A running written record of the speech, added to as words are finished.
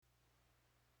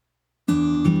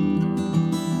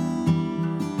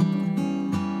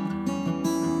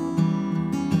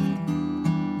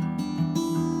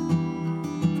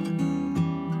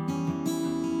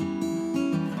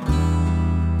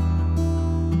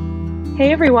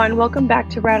Hey everyone, welcome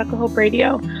back to Radical Hope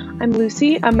Radio. I'm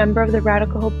Lucy, a member of the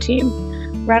Radical Hope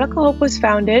team. Radical Hope was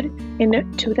founded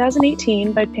in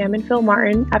 2018 by Pam and Phil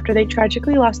Martin after they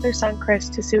tragically lost their son Chris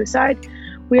to suicide.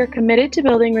 We are committed to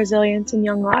building resilience in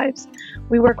young lives.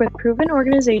 We work with proven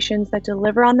organizations that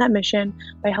deliver on that mission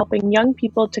by helping young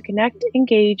people to connect,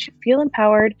 engage, feel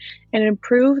empowered, and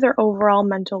improve their overall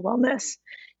mental wellness.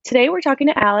 Today we're talking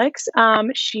to Alex.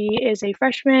 She is a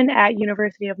freshman at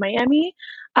University of Miami,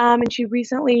 and she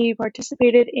recently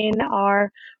participated in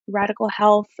our Radical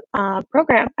Health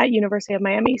program at University of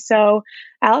Miami. So,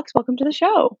 Alex, welcome to the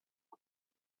show.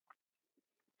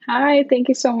 Hi, thank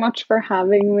you so much for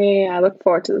having me. I look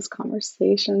forward to this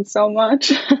conversation so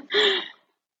much.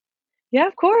 Yeah,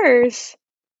 of course.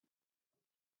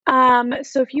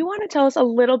 So if you want to tell us a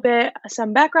little bit,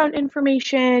 some background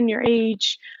information, your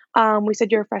age, we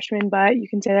said you're a freshman, but you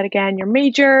can say that again, your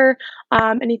major,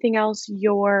 anything else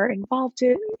you're involved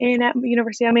in at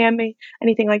University of Miami,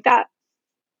 anything like that.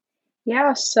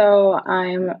 Yeah, so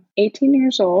I'm 18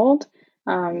 years old.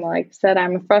 Like I said,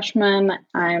 I'm a freshman.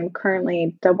 I'm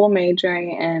currently double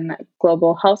majoring in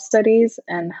global health studies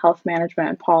and health management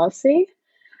and policy.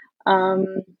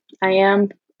 Um, I am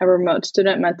a remote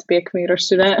student, meant to be a commuter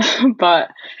student,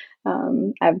 but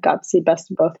I've got to see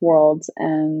best of both worlds.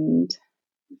 And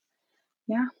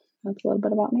yeah, that's a little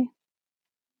bit about me.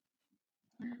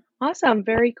 Awesome,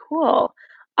 very cool.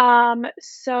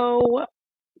 So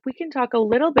we can talk a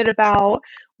little bit about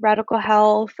Radical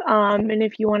Health, and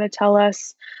if you want to tell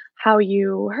us how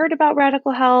you heard about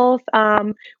Radical Health,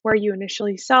 where you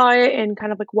initially saw it, and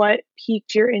kind of like what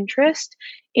piqued your interest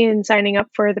in signing up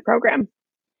for the program.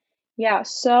 Yeah,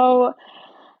 so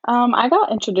I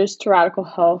got introduced to Radical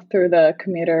Health through the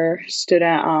commuter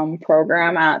student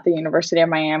program at the University of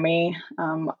Miami.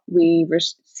 We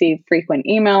receive frequent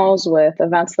emails with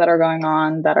events that are going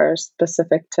on that are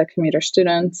specific to commuter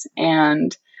students,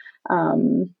 and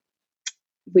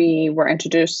we were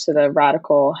introduced to the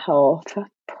Radical Health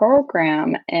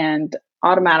program, and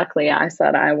automatically I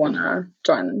said, I want to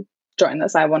join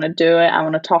this. I want to do it. I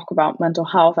want to talk about mental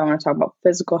health. I want to talk about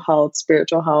physical health,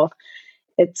 spiritual health.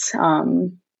 It's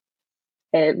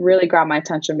it really grabbed my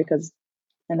attention because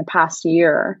in the past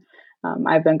year,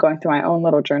 I've been going through my own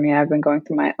little journey. I've been going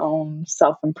through my own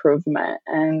self-improvement,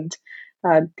 and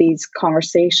these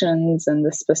conversations and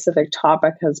this specific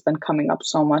topic has been coming up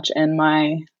so much in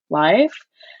my life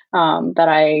that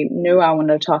I knew I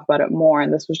wanted to talk about it more.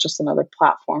 And this was just another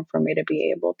platform for me to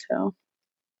be able to.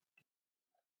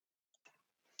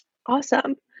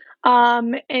 Awesome.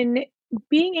 And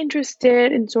being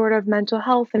interested in sort of mental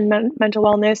health and mental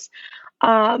wellness,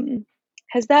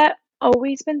 has that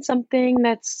always been something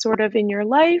that's sort of in your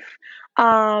life?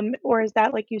 Or is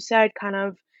that, like you said, kind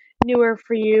of newer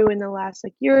for you in the last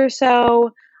like year or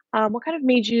so? What kind of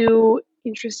made you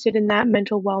interested in that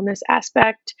mental wellness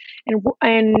aspect? And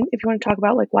if you want to talk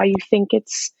about like why you think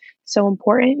it's so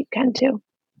important, you can too.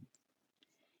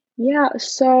 Yeah,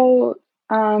 so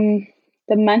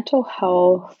the mental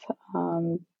health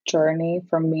journey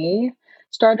for me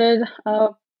started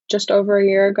just over a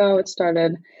year ago. It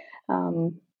started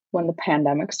when the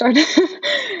pandemic started.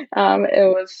 It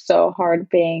was so hard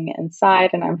being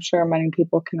inside, and I'm sure many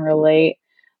people can relate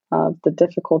the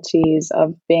difficulties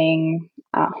of being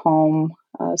at home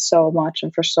so much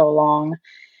and for so long.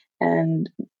 And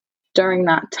during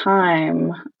that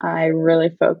time, I really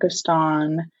focused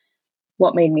on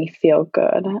what made me feel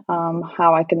good,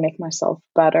 how I could make myself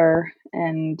better,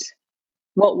 and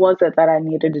what was it that I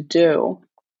needed to do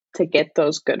to get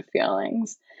those good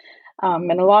feelings. And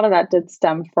a lot of that did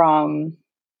stem from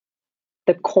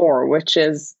the core, which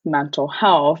is mental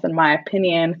health. In my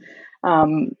opinion,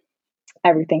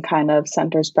 everything kind of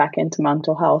centers back into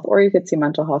mental health, or you could see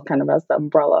mental health kind of as the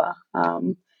umbrella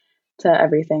to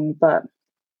everything. But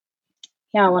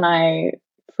yeah, when I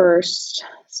first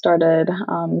started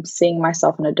seeing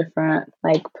myself in a different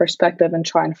like perspective and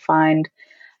trying to find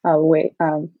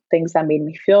things that made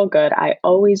me feel good, I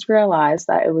always realized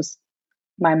that it was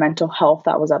my mental health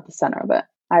that was at the center of it.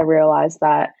 I realized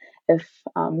that if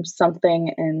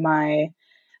something in my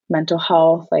mental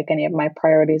health, like any of my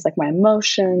priorities, like my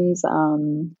emotions,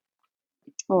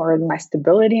 or my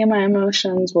stability in my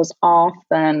emotions was off,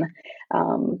 then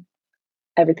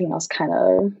everything else kind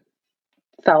of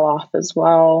fell off as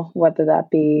well, whether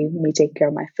that be me taking care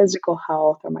of my physical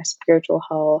health or my spiritual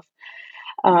health.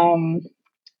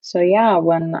 So yeah,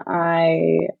 when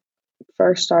I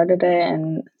first started it,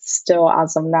 and still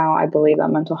as of now, I believe that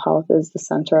mental health is the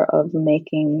center of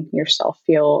making yourself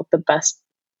feel the best,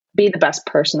 be the best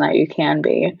person that you can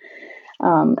be,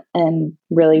 and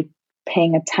really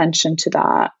paying attention to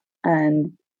that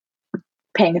and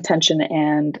paying attention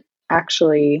and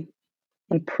actually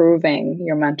improving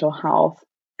your mental health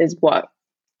is what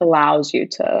allows you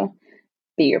to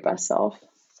be your best self.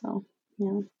 So,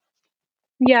 yeah.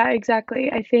 Yeah,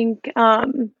 exactly. I think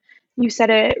you said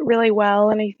it really well.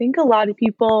 And I think a lot of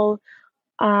people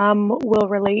will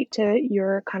relate to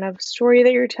your kind of story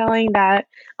that you're telling, that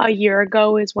a year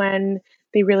ago is when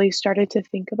they really started to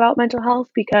think about mental health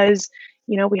because,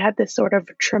 we had this sort of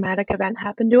traumatic event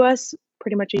happen to us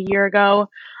pretty much a year ago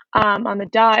on the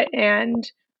dot. And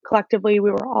collectively,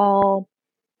 we were all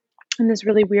in this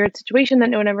really weird situation that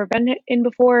no one ever been in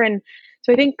before. And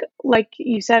so I think, like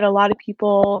you said, a lot of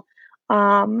people,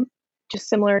 um, just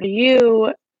similar to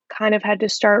you, kind of had to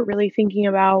start really thinking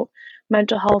about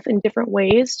mental health in different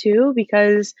ways too,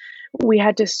 because we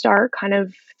had to start kind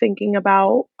of thinking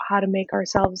about how to make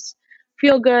ourselves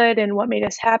feel good and what made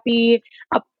us happy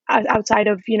outside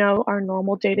of, our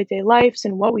normal day-to-day lives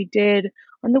and what we did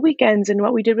on the weekends and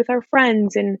what we did with our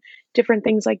friends and different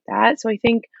things like that. So I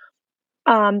think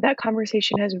that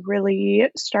conversation has really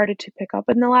started to pick up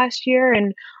in the last year,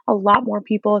 and a lot more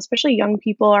people, especially young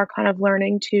people, are kind of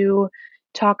learning to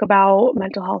talk about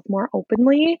mental health more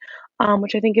openly,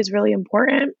 which I think is really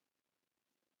important.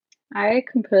 I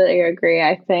completely agree.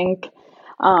 I think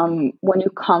when you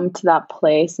come to that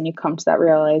place and you come to that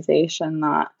realization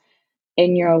that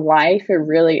in your life, it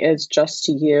really is just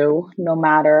you, no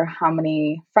matter how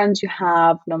many friends you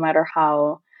have, no matter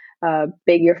how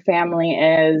big your family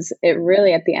is, it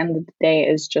really, at the end of the day,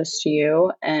 is just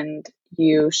you. And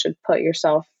you should put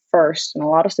yourself first in a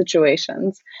lot of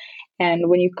situations. And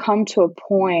when you come to a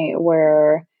point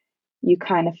where you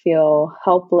kind of feel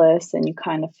helpless and you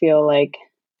kind of feel like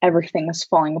everything is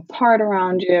falling apart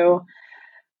around you,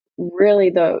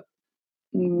 really the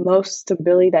most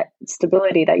stability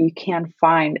that you can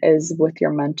find is with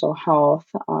your mental health.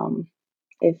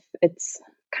 If it's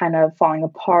kind of falling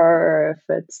apart or if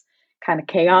it's kind of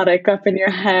chaotic up in your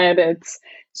head, it's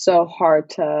so hard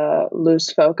to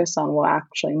lose focus on what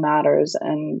actually matters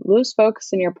and lose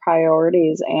focus in your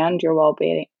priorities and your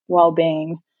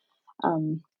well-being.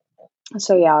 Um,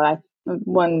 so yeah,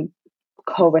 when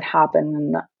COVID happened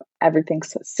and everything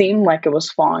seemed like it was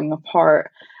falling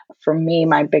apart, for me,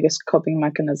 my biggest coping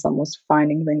mechanism was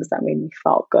finding things that made me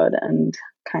feel good and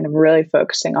kind of really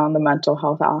focusing on the mental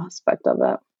health aspect of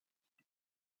it.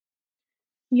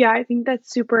 Yeah, I think that's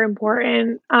super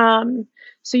important.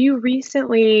 So you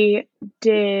recently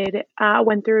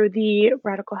went through the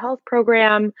Radical Health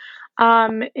program,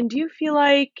 and do you feel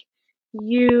like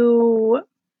you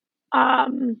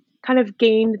kind of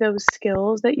gained those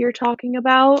skills that you're talking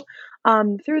about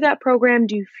through that program?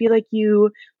 Do you feel like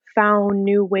you found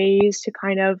new ways to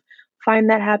kind of find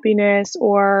that happiness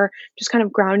or just kind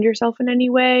of ground yourself in any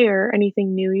way or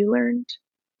anything new you learned?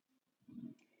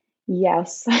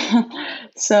 Yes.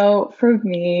 So for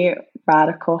me,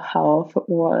 radical health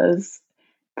was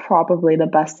probably the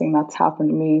best thing that's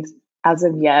happened to me as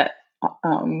of yet,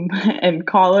 in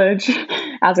college,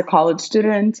 as a college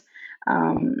student.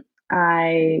 Um,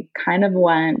 I kind of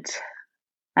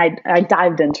I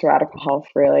dived into radical health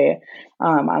really.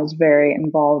 I was very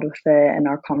involved with it and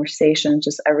our conversations,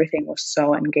 just everything was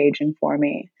so engaging for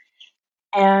me.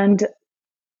 And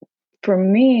for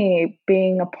me,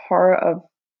 being a part of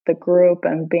the group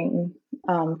and being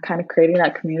kind of creating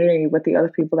that community with the other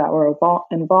people that were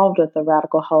involved with the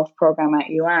radical health program at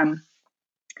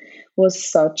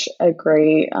was such a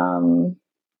great kind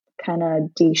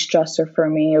of de-stressor for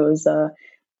me. It was a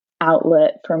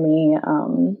outlet for me.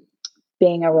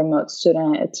 Being a remote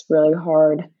student, it's really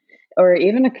hard, or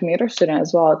even a commuter student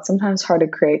as well. It's sometimes hard to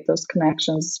create those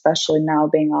connections, especially now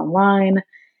being online.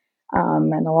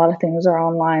 And a lot of things are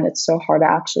online. It's so hard to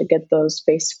actually get those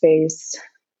face to face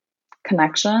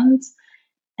connections.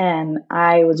 And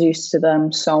I was used to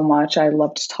them so much. I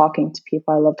loved talking to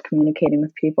people, I loved communicating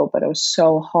with people, but it was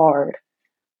so hard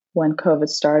when COVID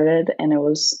started, and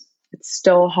it's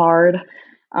still hard.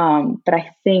 But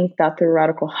I think that through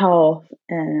radical health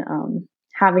and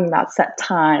having that set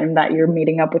time that you're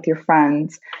meeting up with your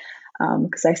friends,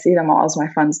 because I see them all as my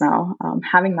friends now,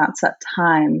 having that set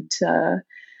time to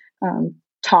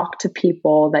talk to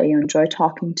people that you enjoy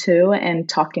talking to and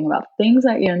talking about things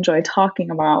that you enjoy talking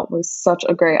about was such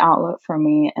a great outlet for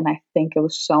me. And I think it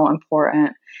was so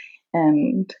important.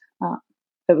 And uh,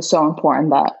 it was so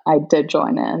important that I did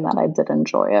join it and that I did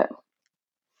enjoy it.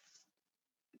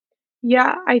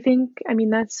 Yeah, I mean,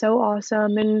 that's so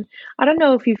awesome. And I don't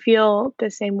know if you feel the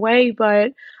same way,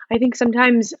 but I think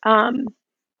sometimes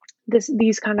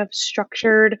these kind of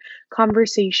structured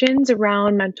conversations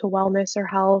around mental wellness or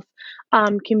health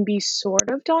can be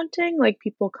sort of daunting. Like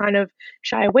people kind of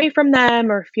shy away from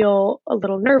them or feel a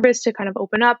little nervous to kind of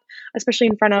open up, especially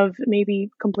in front of maybe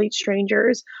complete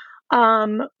strangers.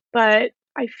 But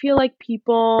I feel like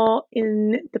people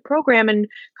in the program and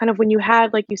kind of when you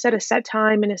had, like you said, a set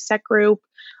time and a set group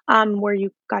where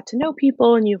you got to know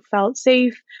people and you felt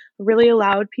safe, really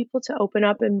allowed people to open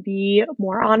up and be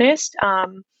more honest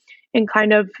and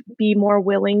kind of be more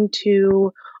willing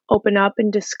to open up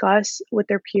and discuss with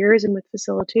their peers and with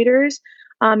facilitators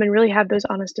and really have those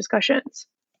honest discussions.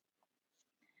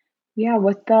 Yeah,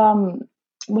 with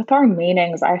our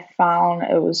meetings, I found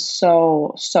it was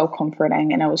so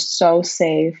comforting and it was so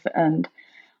safe. And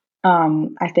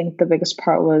I think the biggest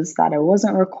part was that it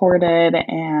wasn't recorded,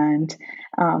 and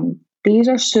these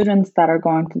are students that are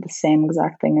going through the same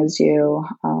exact thing as you.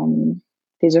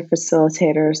 These are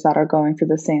facilitators that are going through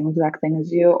the same exact thing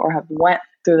as you, or have went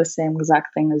through the same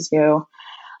exact thing as you.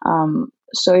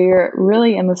 So you're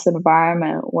really in this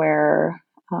environment where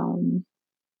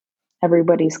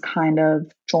everybody's kind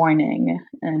of joining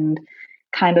and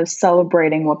kind of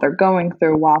celebrating what they're going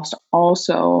through, whilst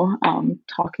also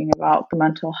talking about the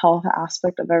mental health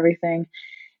aspect of everything.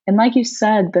 And like you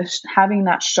said, having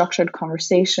that structured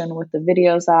conversation with the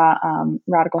videos that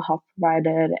Radical Health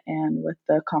provided, and with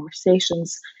the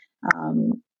conversations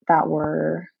that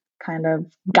were kind of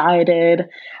guided,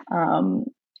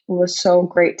 was so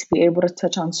great to be able to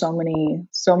touch on so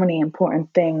many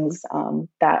important things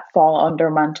that fall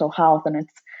under mental health. And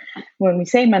it's, when we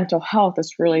say mental health,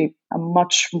 it's really a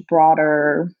much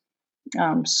broader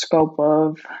scope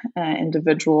of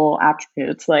individual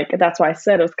attributes. Like, that's why I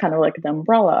said it was kind of like the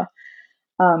umbrella.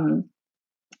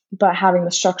 But having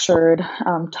the structured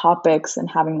topics and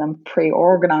having them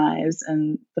pre-organized,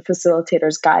 and the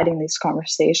facilitators guiding these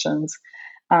conversations,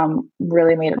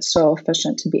 really made it so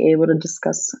efficient to be able to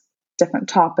discuss different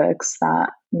topics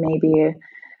that maybe,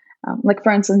 like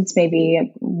for instance,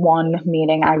 maybe one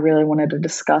meeting I really wanted to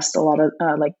discuss a lot of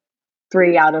like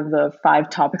 3 out of the 5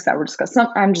 topics that were discussed.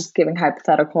 I'm just giving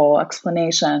hypothetical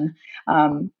explanation.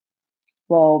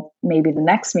 Well, maybe the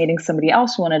next meeting somebody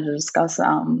else wanted to discuss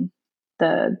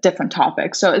the different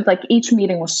topics. So it's like each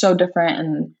meeting was so different,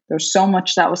 and there's so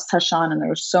much that was touched on, and there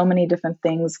were so many different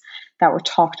things that were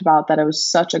talked about, that it was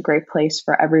such a great place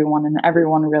for everyone, and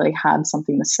everyone really had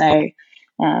something to say.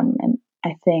 And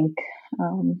I think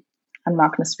I'm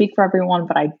not going to speak for everyone,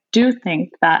 but I do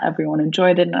think that everyone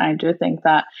enjoyed it, and I do think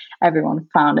that everyone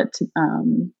found it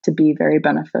to be very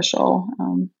beneficial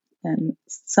in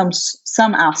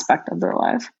some aspect of their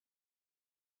life.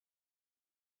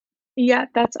 Yeah,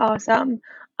 that's awesome.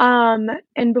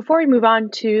 And before we move on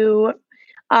to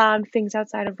things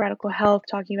outside of radical health,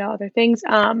 talking about other things,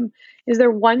 is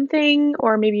there one thing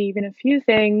or maybe even a few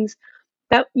things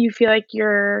that you feel like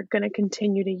you're going to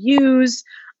continue to use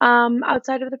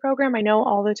outside of the program? I know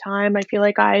all the time, I feel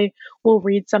like I will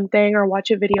read something or watch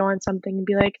a video on something and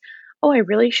be like, oh, I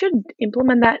really should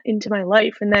implement that into my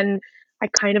life. And then I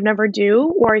kind of never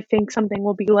do, or I think something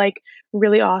will be like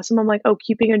really awesome. I'm like, oh,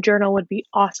 keeping a journal would be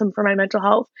awesome for my mental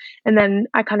health. And then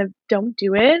I kind of don't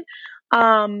do it.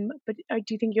 But do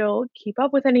you think you'll keep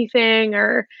up with anything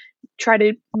or try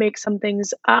to make some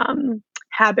things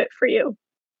habit for you?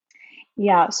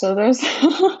 Yeah, so there's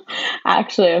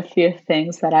actually a few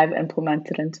things that I've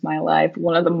implemented into my life.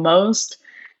 One of the most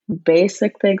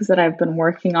basic things that I've been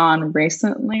working on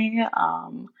recently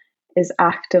is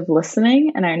active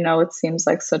listening. And I know it seems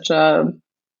like such a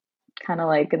kind of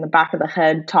like in the back of the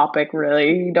head topic, really.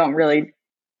 You don't really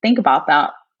think about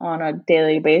that on a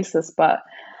daily basis, but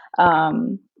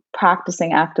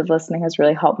practicing active listening has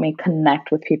really helped me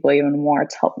connect with people even more.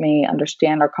 It's helped me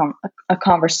understand a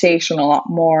conversation a lot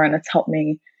more, and it's helped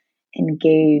me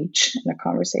engage in a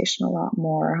conversation a lot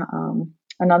more.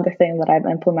 Another thing that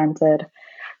I've implemented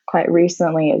quite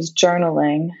recently is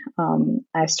journaling.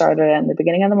 I started in the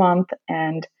beginning of the month,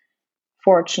 and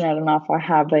fortunate enough, I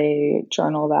have a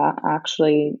journal that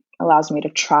actually allows me to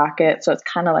track it. So it's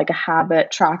kind of like a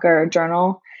habit tracker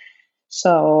journal.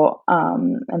 So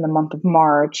in the month of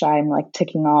March, I'm like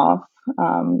ticking off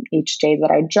each day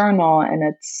that I journal, and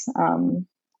it's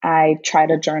I try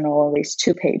to journal at least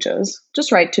 2 pages.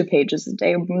 Just write 2 pages a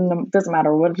day. Doesn't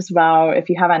matter what it's about. If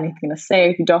you have anything to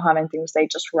say, if you don't have anything to say,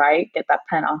 just write. Get that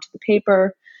pen onto the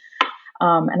paper.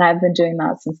 And I've been doing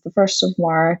that since the 1st of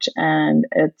March, and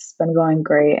it's been going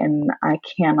great. And I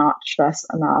cannot stress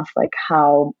enough like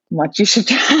how much you should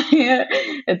try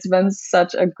it. It's been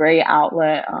such a great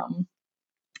outlet.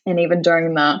 And even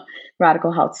during the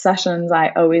radical health sessions, I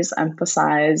always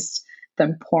emphasized the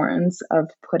importance of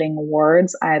putting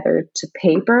words either to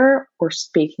paper or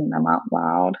speaking them out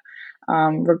loud.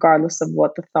 regardless of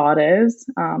what the thought is.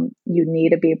 You need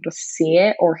to be able to see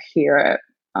it or hear it.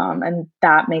 And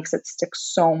that makes it stick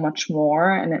so much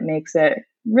more, and it makes it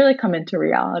really come into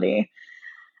reality.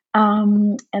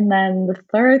 And then the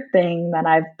third thing that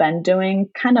I've been doing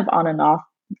kind of on and off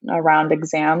around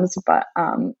exams, but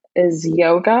is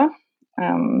yoga,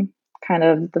 kind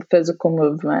of the physical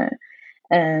movement.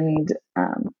 And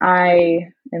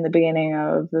in the beginning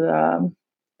of the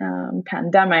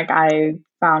pandemic, I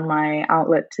found my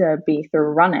outlet to be through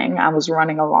running. I was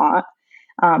running a lot.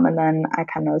 And then I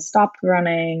kind of stopped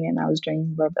running and I was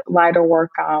doing a little bit lighter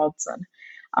workouts.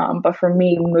 But for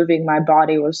me, moving my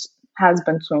body has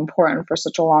been so important for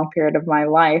such a long period of my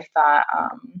life that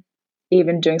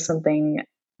even doing something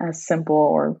as simple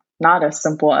or not as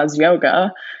simple as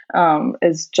yoga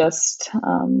is just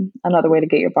another way to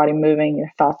get your body moving,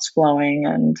 your thoughts flowing,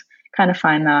 and kind of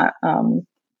find that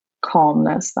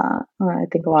calmness that I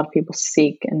think a lot of people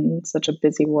seek in such a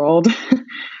busy world.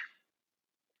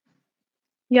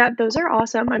 Yeah, those are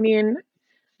awesome. I mean,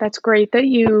 that's great that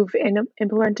you've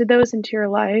implemented those into your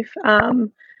life.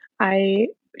 I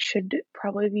should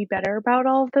probably be better about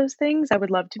all of those things. I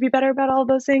would love to be better about all of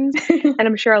those things. And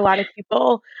I'm sure a lot of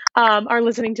people are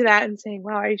listening to that and saying,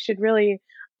 wow, I should really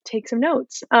take some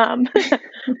notes.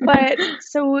 But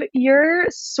so you're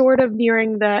sort of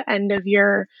nearing the end of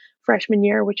your freshman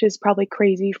year, which is probably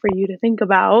crazy for you to think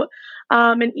about.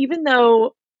 And even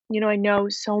though, I know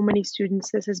so many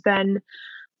students, this has been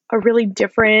a really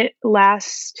different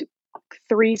last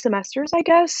 3 semesters, I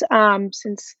guess,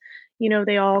 since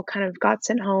they all kind of got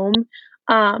sent home.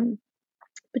 Um,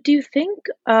 but do you think,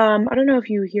 I don't know if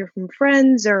you hear from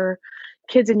friends or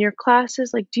kids in your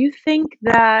classes, like, do you think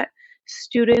that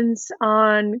students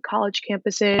on college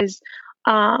campuses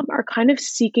are kind of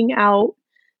seeking out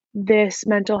this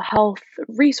mental health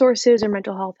resources or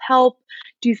mental health help?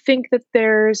 Do you think that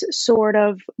there's sort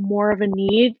of more of a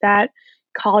need that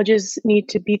colleges need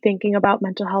to be thinking about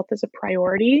mental health as a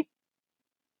priority?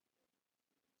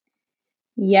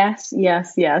 Yes,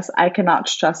 yes, yes. I cannot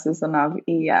stress this enough.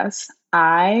 Yes.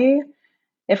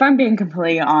 If I'm being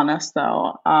completely honest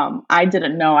though, I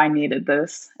didn't know I needed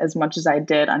this as much as I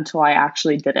did until I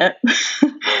actually did it.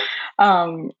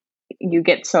 um, you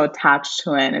get so attached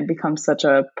to it and it becomes such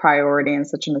a priority and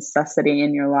such a necessity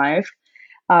in your life.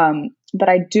 But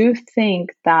I do think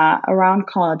that around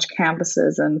college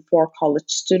campuses and for college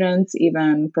students,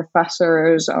 even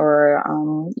professors or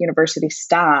university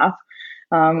staff,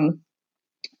 um,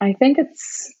 I think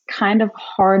it's kind of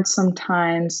hard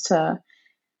sometimes to,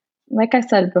 like I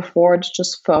said before, to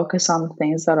just focus on the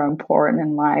things that are important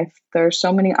in life. There's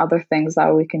so many other things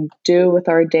that we can do with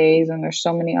our days, and there's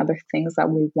so many other things that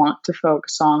we want to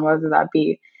focus on, whether that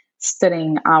be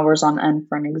studying hours on end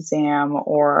for an exam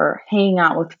or hanging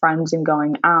out with friends and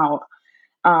going out.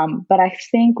 But I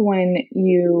think when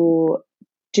you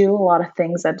do a lot of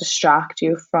things that distract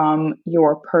you from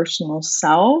your personal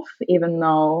self, even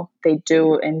though they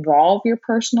do involve your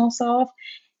personal self,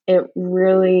 it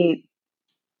really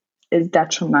is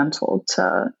detrimental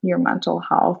to your mental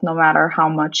health, no matter how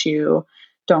much you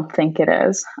don't think it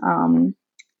is.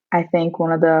 I think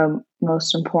one of the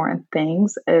most important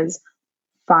things is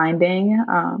finding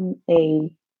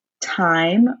a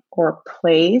time or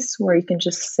place where you can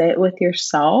just sit with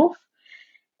yourself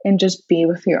and just be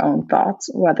with your own thoughts,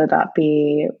 whether that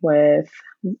be with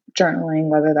journaling,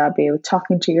 whether that be with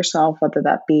talking to yourself, whether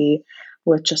that be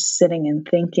with just sitting and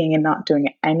thinking and not doing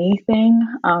anything.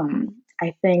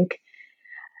 I think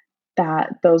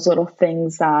that those little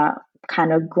things that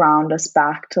kind of ground us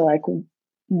back to like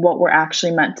what we're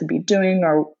actually meant to be doing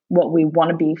or what we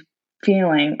want to be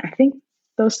feeling, I think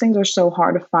those things are so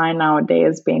hard to find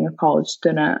nowadays being a college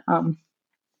student,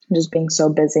 just being so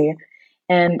busy.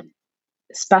 And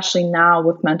especially now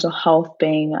with mental health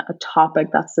being a topic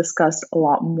that's discussed a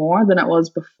lot more than it was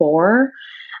before,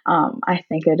 I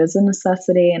think it is a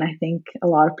necessity. And I think a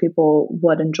lot of people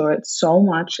would enjoy it so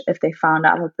much if they found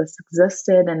out that this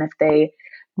existed and if they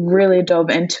really dove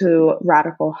into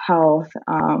radical health.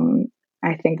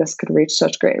 I think this could reach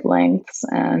such great lengths.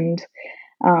 And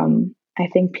I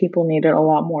think people need it a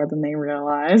lot more than they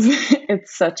realize.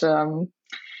 It's such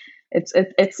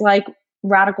it's like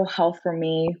radical health for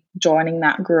me. Joining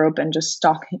that group and just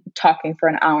talking for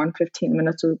an hour and 15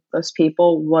 minutes with those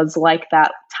people was like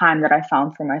that time that I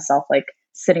found for myself, like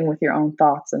sitting with your own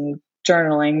thoughts and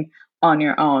journaling on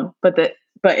your own. But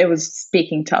it was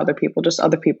speaking to other people. Just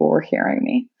other people were hearing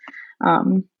me.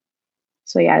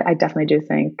 So yeah, I definitely do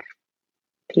think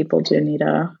people do need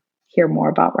to hear more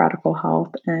about radical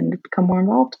health and become more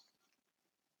involved.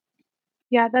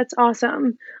 Yeah, that's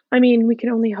awesome. I mean, we can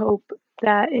only hope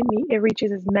that it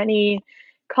reaches as many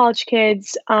college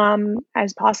kids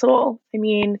as possible. I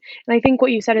mean, and I think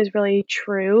what you said is really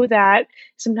true that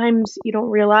sometimes you don't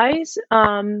realize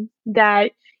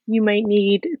that you might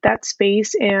need that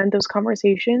space and those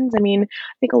conversations. I mean,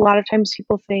 I think a lot of times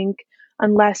people think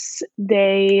unless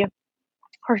they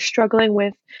are struggling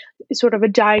with sort of a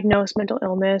diagnosed mental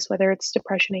illness, whether it's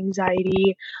depression,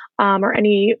 anxiety, or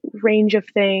any range of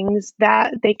things,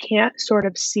 that they can't sort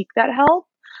of seek that help.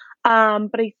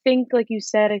 But I think, like you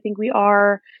said, I think we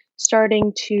are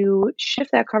starting to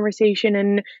shift that conversation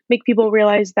and make people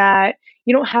realize that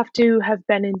you don't have to have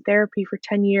been in therapy for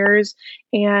 10 years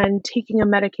and taking a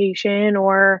medication,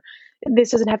 or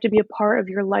this doesn't have to be a part of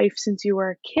your life since you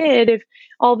were a kid. If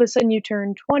all of a sudden you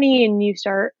turn 20 and you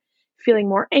start feeling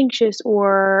more anxious,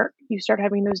 or you start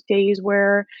having those days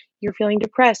where you're feeling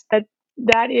depressed,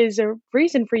 that is a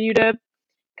reason for you to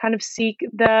kind of seek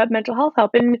the mental health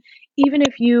help. And even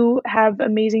if you have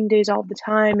amazing days all the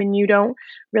time and you don't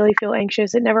really feel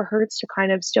anxious, it never hurts to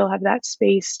kind of still have that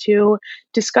space to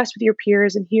discuss with your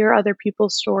peers and hear other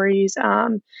people's stories,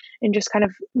 and just kind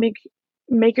of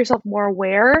make yourself more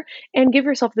aware and give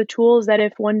yourself the tools that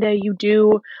if one day you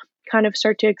do kind of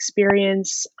start to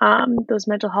experience those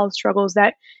mental health struggles,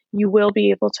 that you will be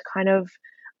able to kind of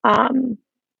um,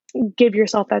 give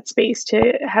yourself that space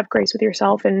to have grace with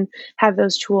yourself and have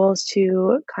those tools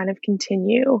to kind of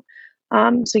continue.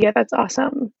 So yeah, that's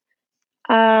awesome.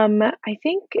 I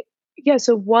think, yeah.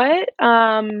 So what,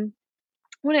 I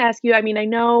want to ask you, I mean, I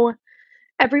know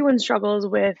everyone struggles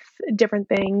with different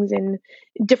things, and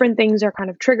different things are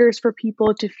kind of triggers for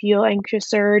people to feel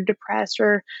anxious or depressed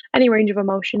or any range of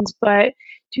emotions. But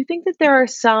do you think that there are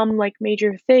some like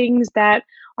major things that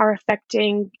are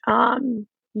affecting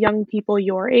young people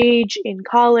your age in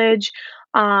college?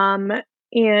 Um,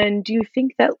 and do you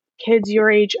think that kids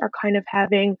your age are kind of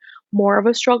having more of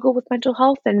a struggle with mental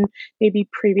health than maybe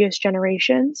previous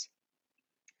generations?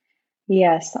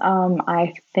 Yes,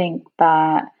 I think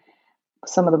that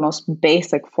some of the most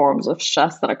basic forms of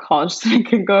stress that a college student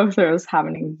can go through is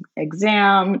having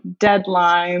exam,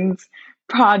 deadlines,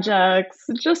 projects,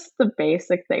 just the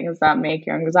basic things that make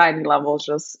your anxiety levels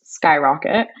just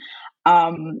skyrocket.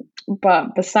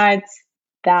 But besides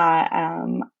that,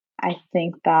 I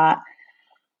think that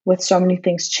with so many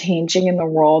things changing in the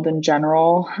world in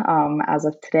general, as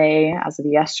of today, as of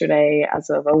yesterday, as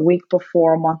of a week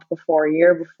before, a month before, a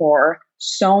year before,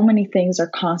 so many things are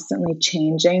constantly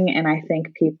changing. And I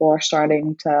think people are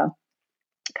starting to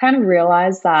kind of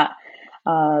realize that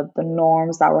the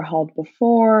norms that were held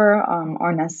before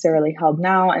aren't necessarily held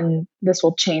now, and this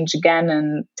will change again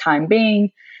in time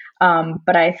being.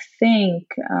 But I think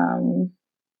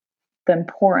the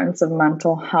importance of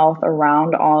mental health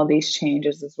around all these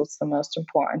changes is what's the most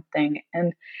important thing.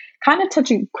 And kind of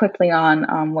touching quickly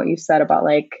on what you said about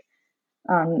like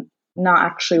um, not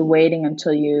actually waiting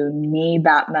until you need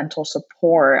that mental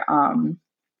support.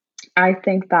 I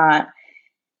think that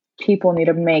people need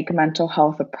to make mental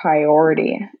health a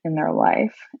priority in their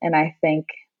life. And I think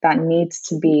that needs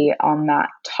to be on that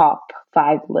top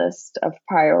 5 list of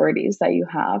priorities that you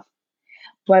have.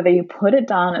 Whether you put it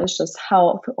down as just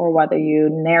health or whether you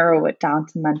narrow it down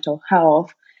to mental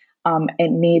health,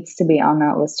 it needs to be on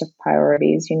that list of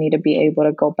priorities. You need to be able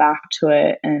to go back to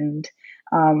it and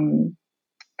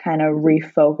kind of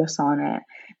refocus on it,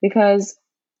 because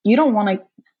you don't want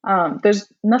to.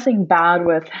 There's nothing bad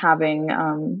with having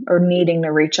or needing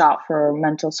to reach out for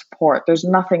mental support. There's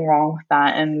nothing wrong with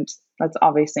that, and that's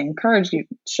obviously encouraged. You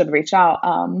should reach out.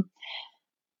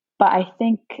 But I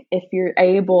think if you're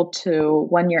able to,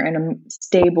 when you're in a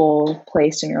stable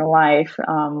place in your life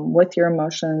with your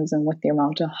emotions and with your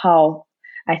mental health,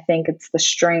 I think it's the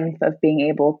strength of being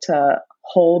able to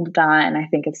hold that. And I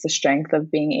think it's the strength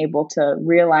of being able to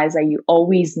realize that you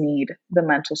always need the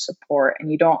mental support,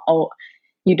 and you don't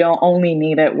only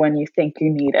need it when you think you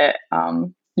need it.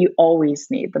 You always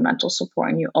need the mental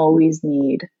support, and you always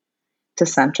need to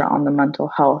center on the mental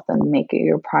health and make it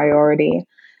your priority.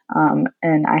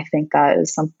 And I think that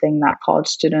is something that college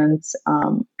students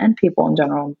and people in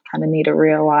general kind of need to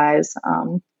realize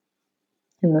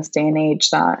in this day and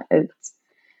age, that it's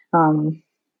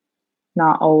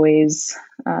not always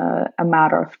a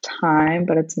matter of time,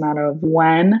 but it's a matter of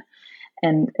when,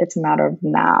 and it's a matter of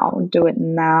now. Do it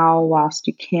now whilst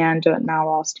you can, do it now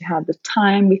whilst you have the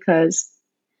time, because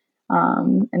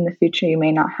in the future you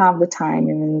may not have the time,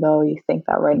 even though you think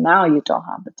that right now you don't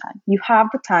have the time. You have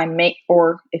the time,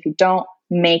 or if you don't,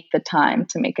 make the time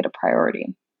to make it a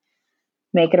priority.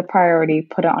 Make it a priority,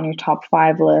 put it on your top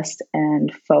 5 list,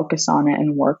 and focus on it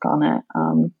and work on it,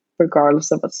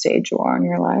 regardless of what stage you are in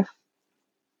your life.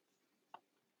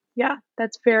 Yeah,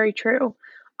 that's very true.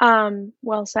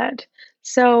 Well said.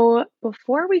 So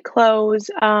before we close,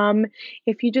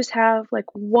 if you just have like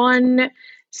one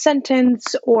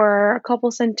sentence or a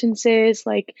couple sentences,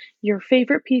 like your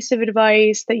favorite piece of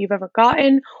advice that you've ever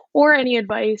gotten, or any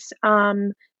advice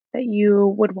that you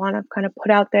would want to kind of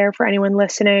put out there for anyone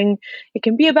listening. It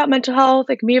can be about mental health,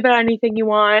 it can be about anything you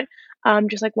want.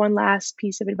 Just like one last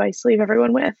piece of advice to leave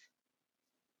everyone with.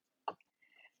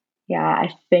 Yeah,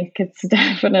 I think it's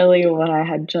definitely what I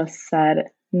had just said.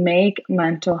 Make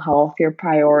mental health your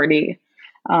priority.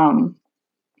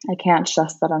 I can't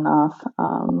stress that enough.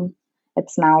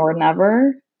 It's now or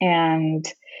never. And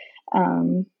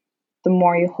the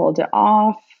more you hold it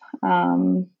off,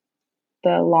 the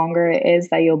longer it is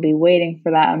that you'll be waiting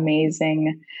for that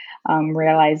amazing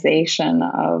realization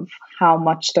of how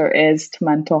much there is to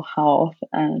mental health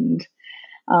and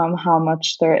how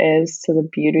much there is to the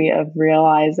beauty of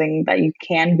realizing that you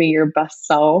can be your best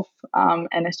self.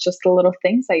 And it's just the little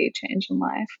things that you change in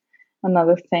life.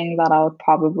 Another thing that I would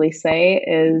probably say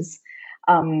is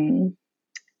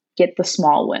get the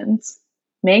small wins.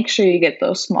 Make sure you get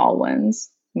those small wins.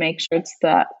 Make sure it's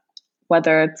that,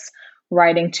 whether it's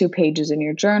writing 2 pages in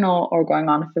your journal or going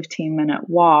on a 15-minute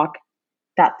walk,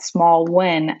 that small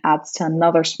win adds to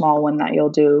another small win that you'll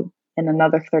do in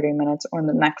another 30 minutes or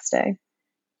the next day.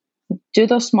 Do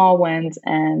those small wins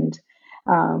and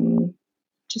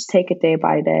just take it day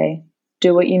by day.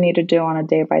 Do what you need to do on a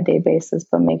day by day basis,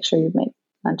 but make sure you make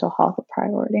mental health a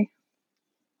priority.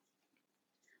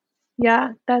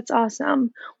 Yeah, that's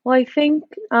awesome. Well, I think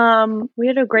we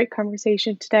had a great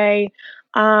conversation today.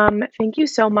 Thank you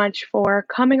so much for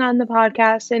coming on the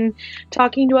podcast and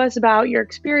talking to us about your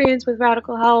experience with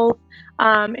Radical Health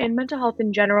and mental health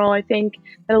in general. I think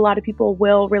that a lot of people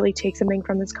will really take something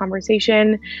from this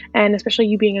conversation, and especially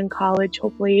you being in college,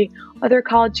 hopefully other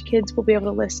college kids will be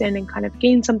able to listen and kind of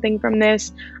gain something from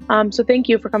this. So thank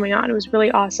you for coming on. It was really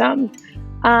awesome.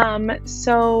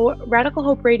 So Radical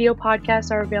Hope Radio podcasts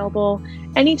are available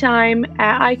anytime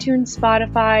at iTunes,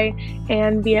 Spotify,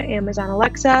 and via Amazon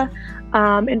Alexa.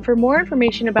 And for more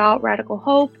information about Radical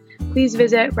Hope, please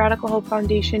visit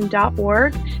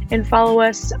radicalhopefoundation.org and follow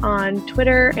us on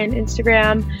Twitter and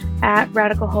Instagram at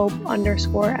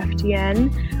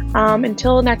radicalhope_FDN.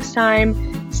 Until next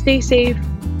time, stay safe,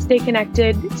 stay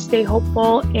connected, stay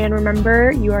hopeful, and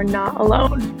remember, you are not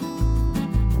alone.